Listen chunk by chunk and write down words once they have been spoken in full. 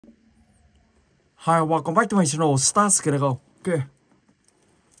Hi, welcome back to my channel. Stars gonna go. Okay.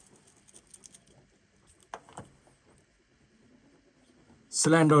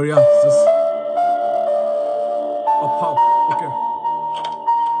 Slendrina, just a pop. Okay.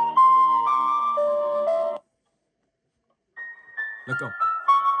 Let's go.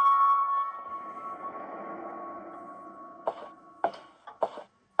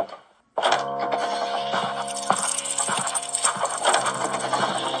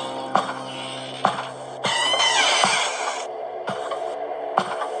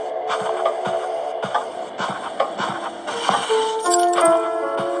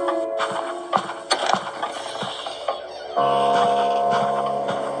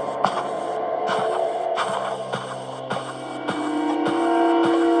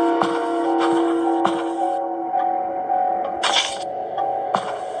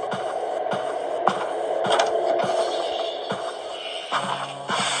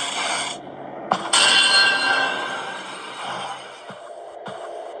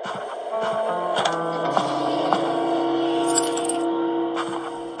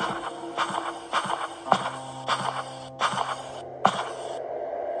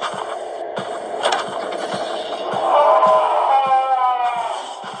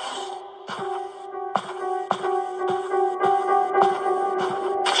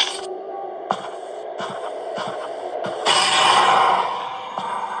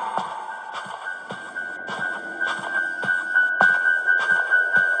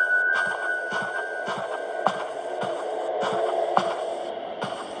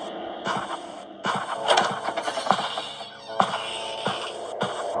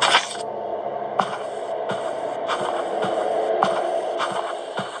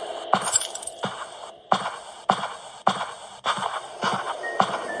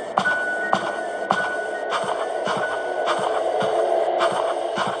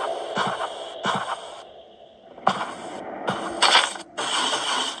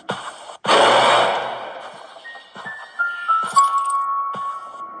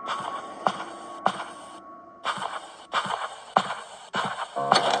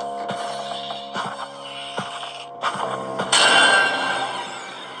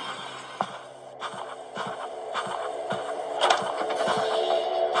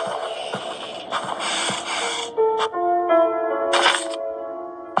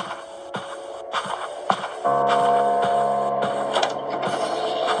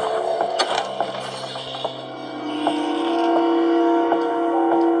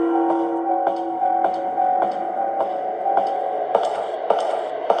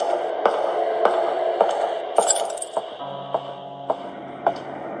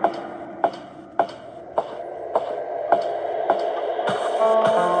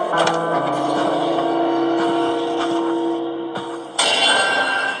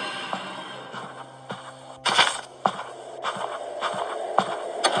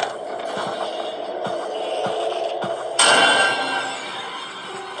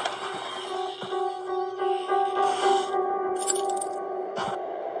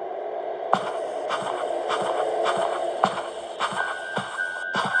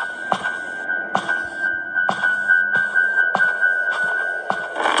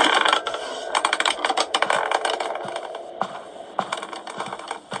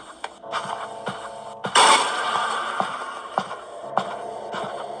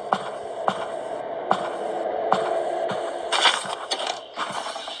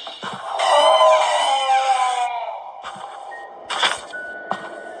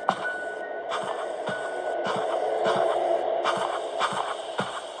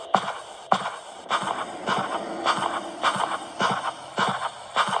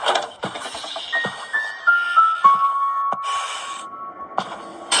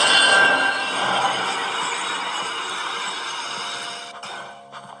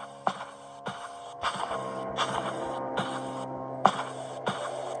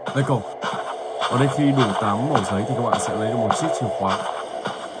 Let's go. Ở đây khi đủ 8 mẩu giấy thì các bạn sẽ lấy được một chiếc chìa khóa.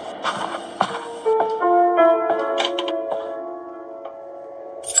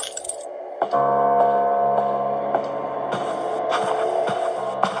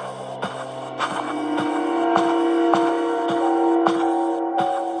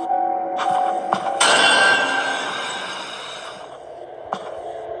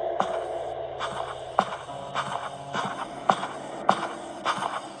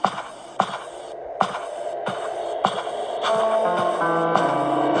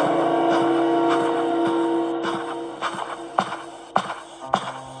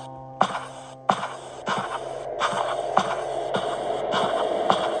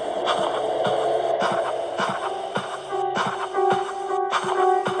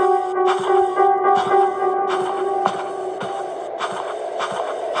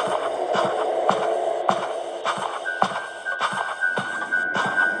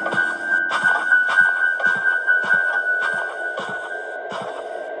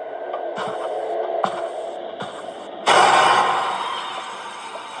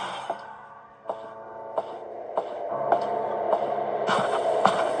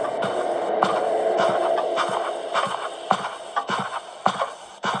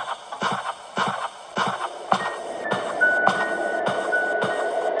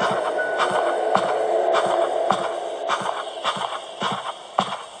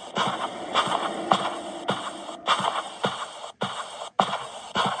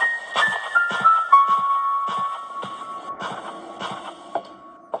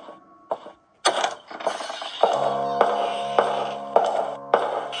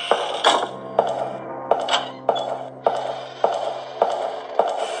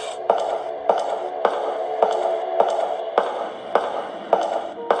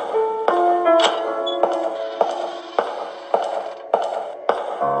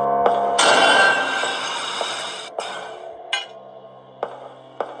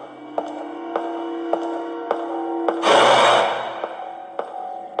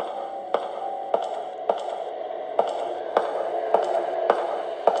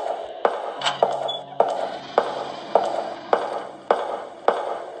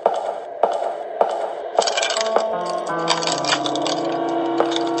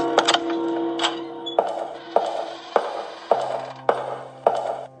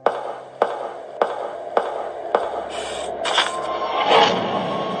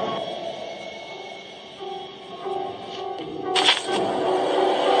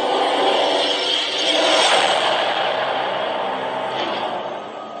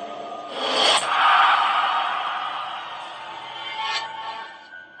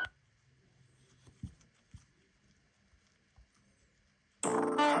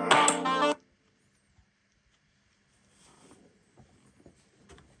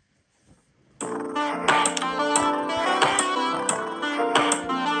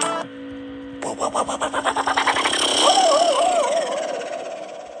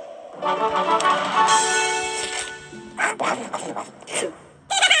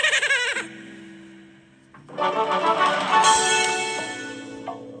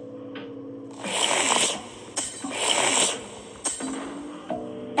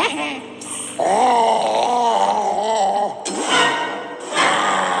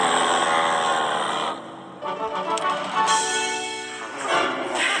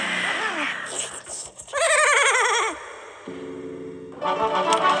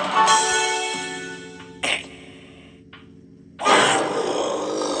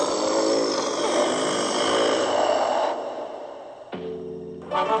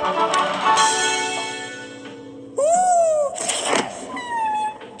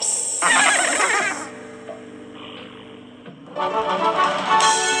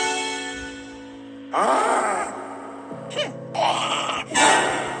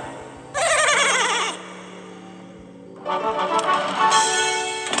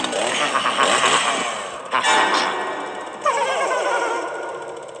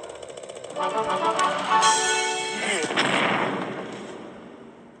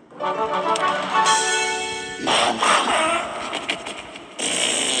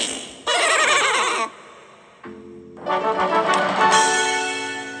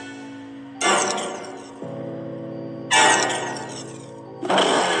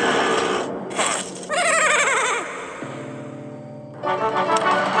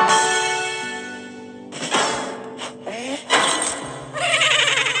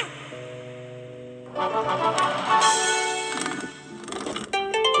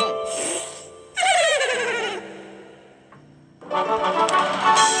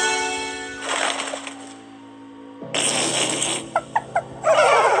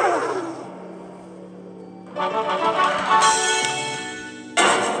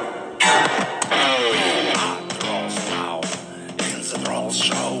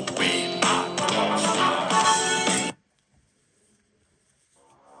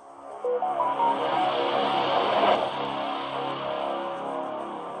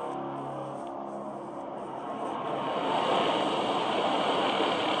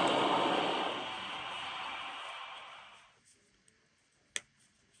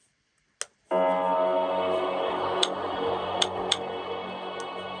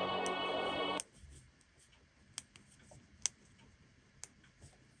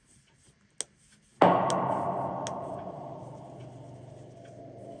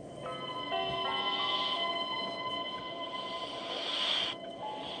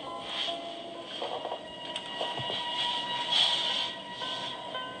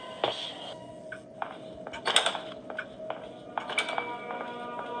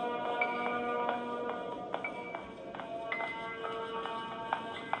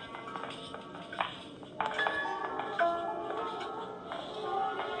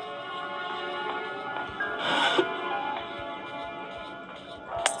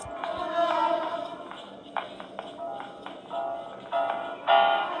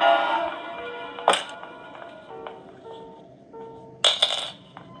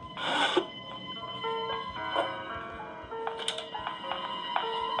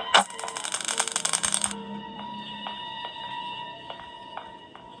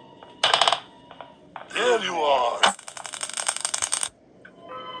 There you are.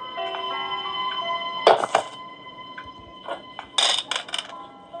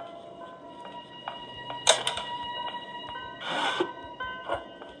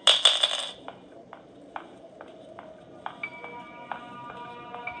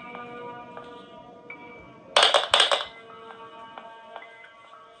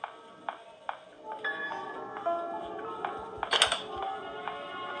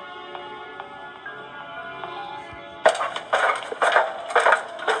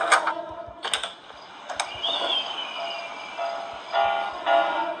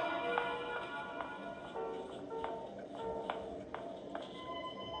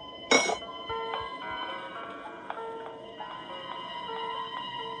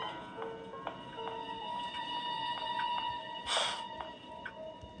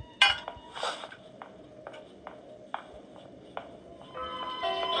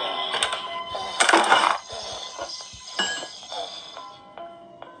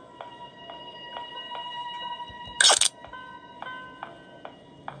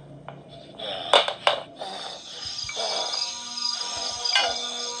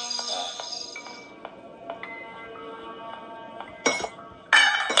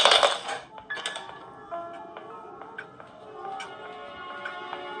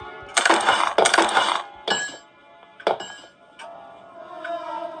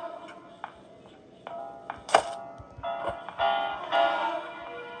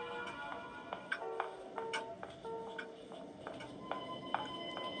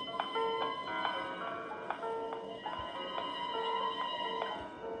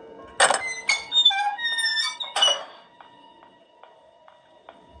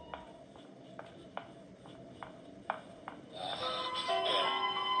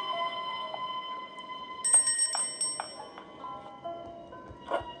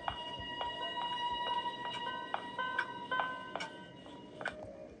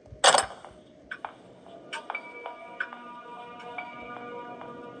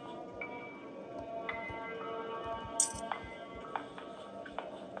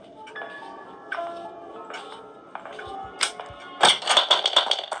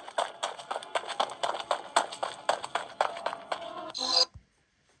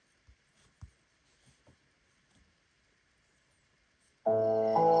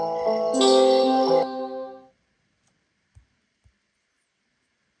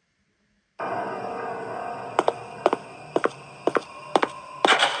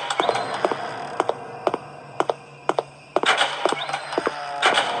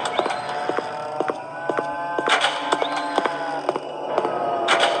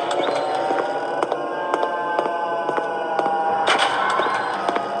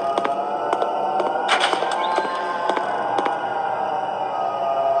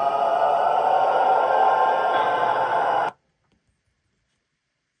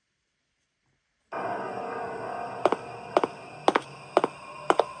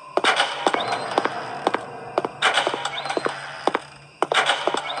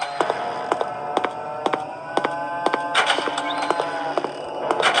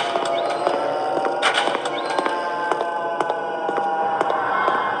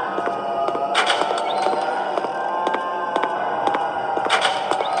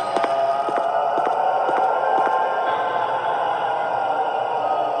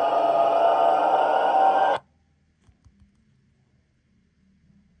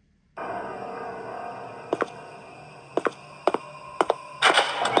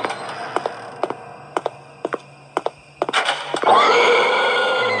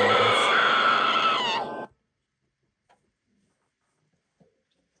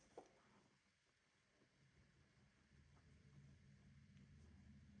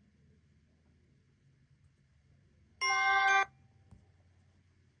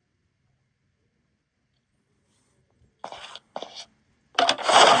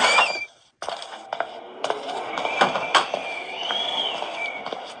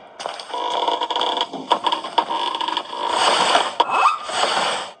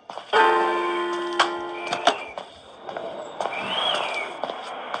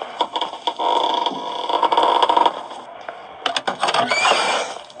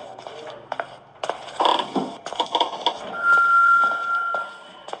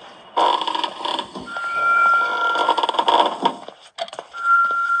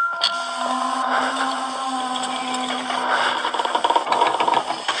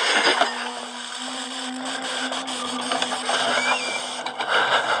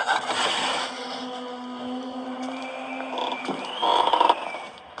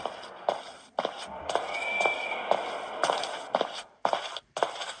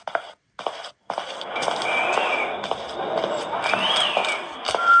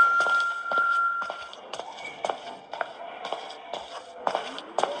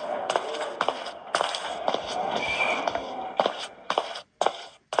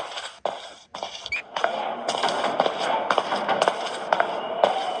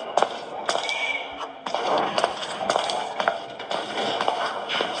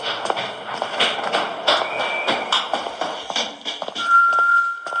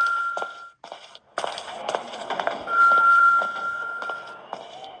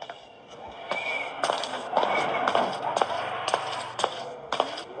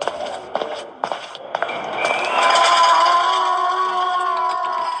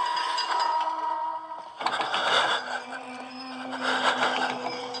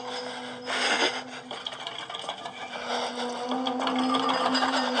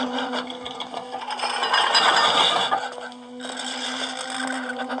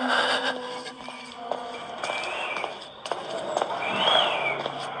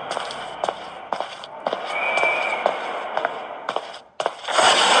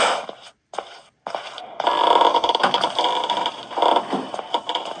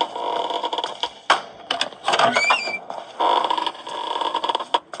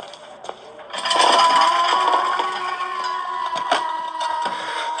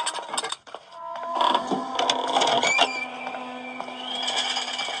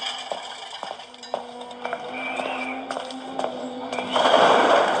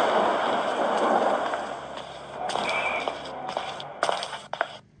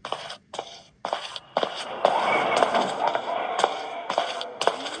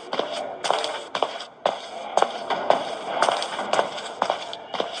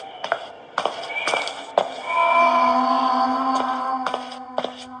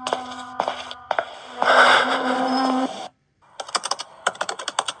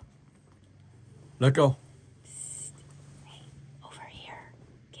 Let's go. Psst. Hey, over here.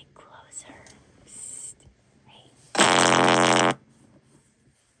 Get closer. Psst. Hey.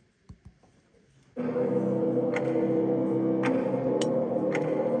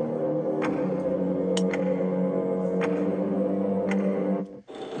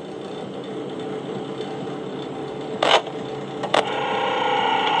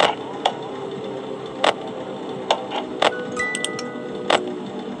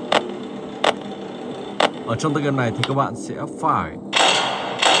 Ở trong tựa game này thì các bạn sẽ phải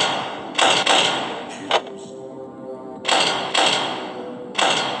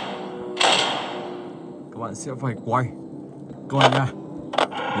quay nha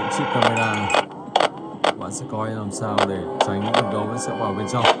những chiếc camera này. Các bạn sẽ coi làm sao để tránh những con gấu nó sẽ vào bên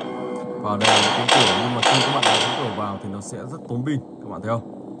trong. Vào đây là cánh cửa, nhưng mà khi các bạn đánh cánh cửa vào thì nó sẽ rất tốn pin, các bạn thấy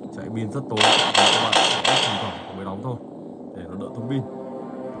không? Chạy pin rất tốn, và các bạn sẽ thỉnh thoảng mới đóng thôi để nó đỡ tốn pin.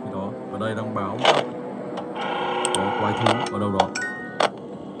 Thì đó, ở đây đang báo có quái thú ở đâu đó,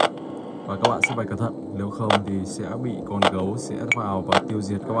 và các bạn sẽ phải cẩn thận, nếu không thì sẽ bị con gấu sẽ vào và tiêu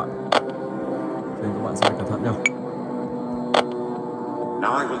diệt các bạn. Nên các bạn sẽ phải cẩn thận nha.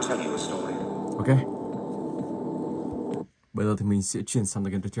 Now I will tell you a story. Ok. Bây giờ thì mình sẽ chuyển sang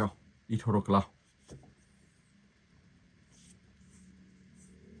game tiếp theo, It Horror Cloud.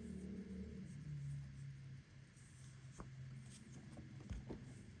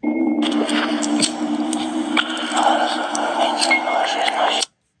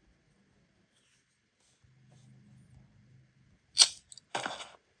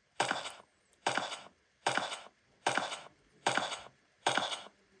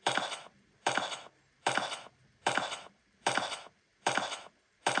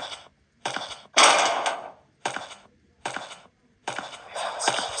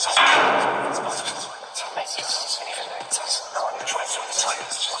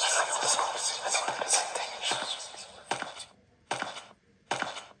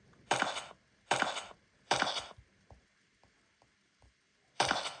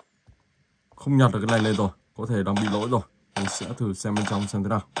 Không nhặt được cái này lên rồi, có thể đang bị lỗi rồi. Mình sẽ thử xem bên trong xem thế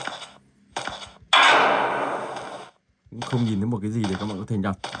nào. Cũng không nhìn thấy một cái gì để các bạn có thể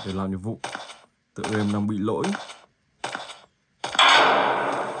nhặt để làm nhiệm vụ. Tựa game đang bị lỗi.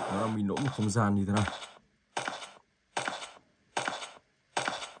 Nó đang bị lỗi một không gian như thế này.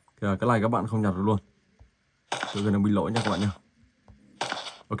 Kìa, cái này các bạn không nhặt được luôn. Tôi gần đang bị lỗi nha các bạn nha.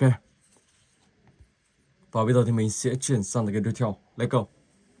 Ok. Và bây giờ thì mình sẽ chuyển sang cái tiếp theo. Let's go.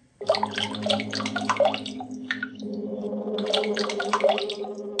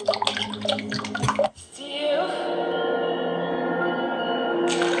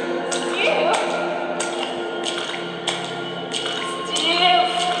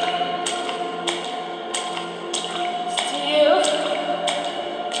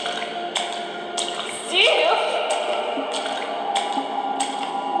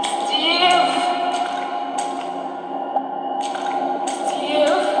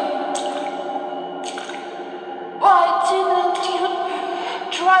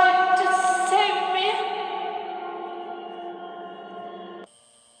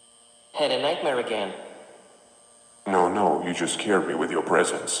 Had a nightmare again. No, you just scared me with your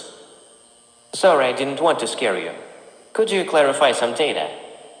presence. Sorry, I didn't want to scare you. Could you clarify some data?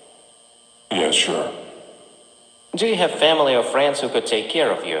 Yeah, sure. Do you have family or friends who could take care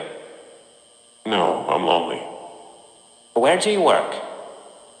of you? No, I'm lonely. Where do you work?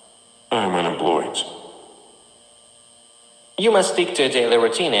 I'm unemployed. You must stick to a daily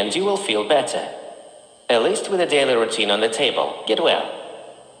routine and you will feel better. At least with a daily routine on the table. Get well.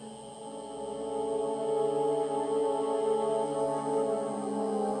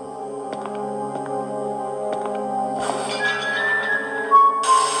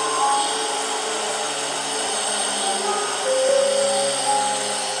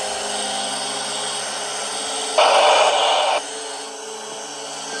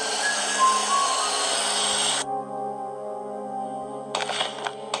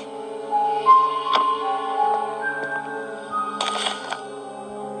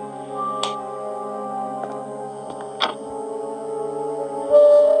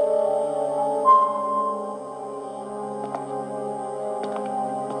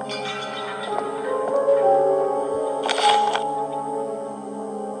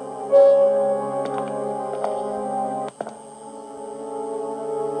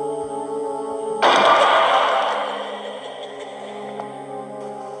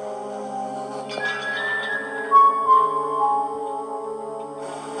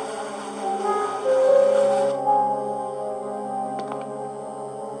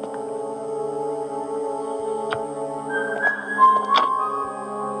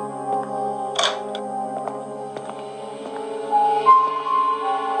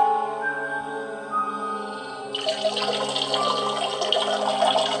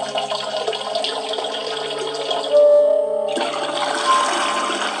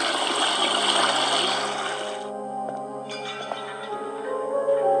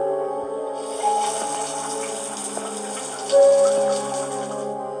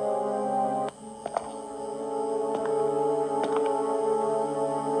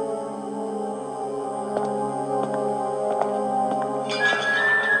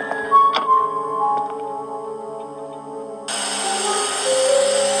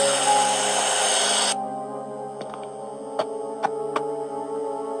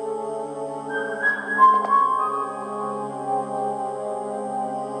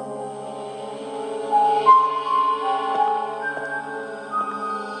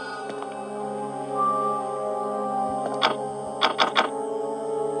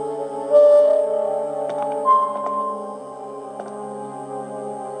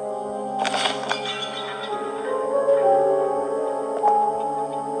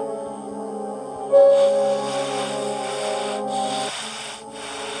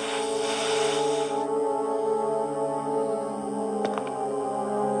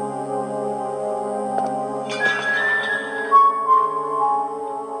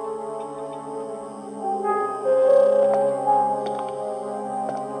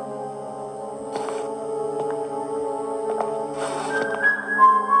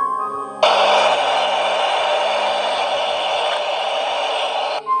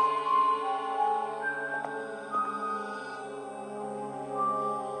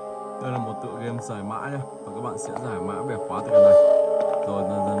 Đây là một tựa game giải mã nhé, và các bạn sẽ giải mã bẻ khóa từ cái này, rồi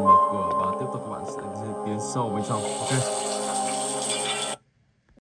dần dần mở cửa và tiếp tục các bạn sẽ tiến sâu bên trong. Ok.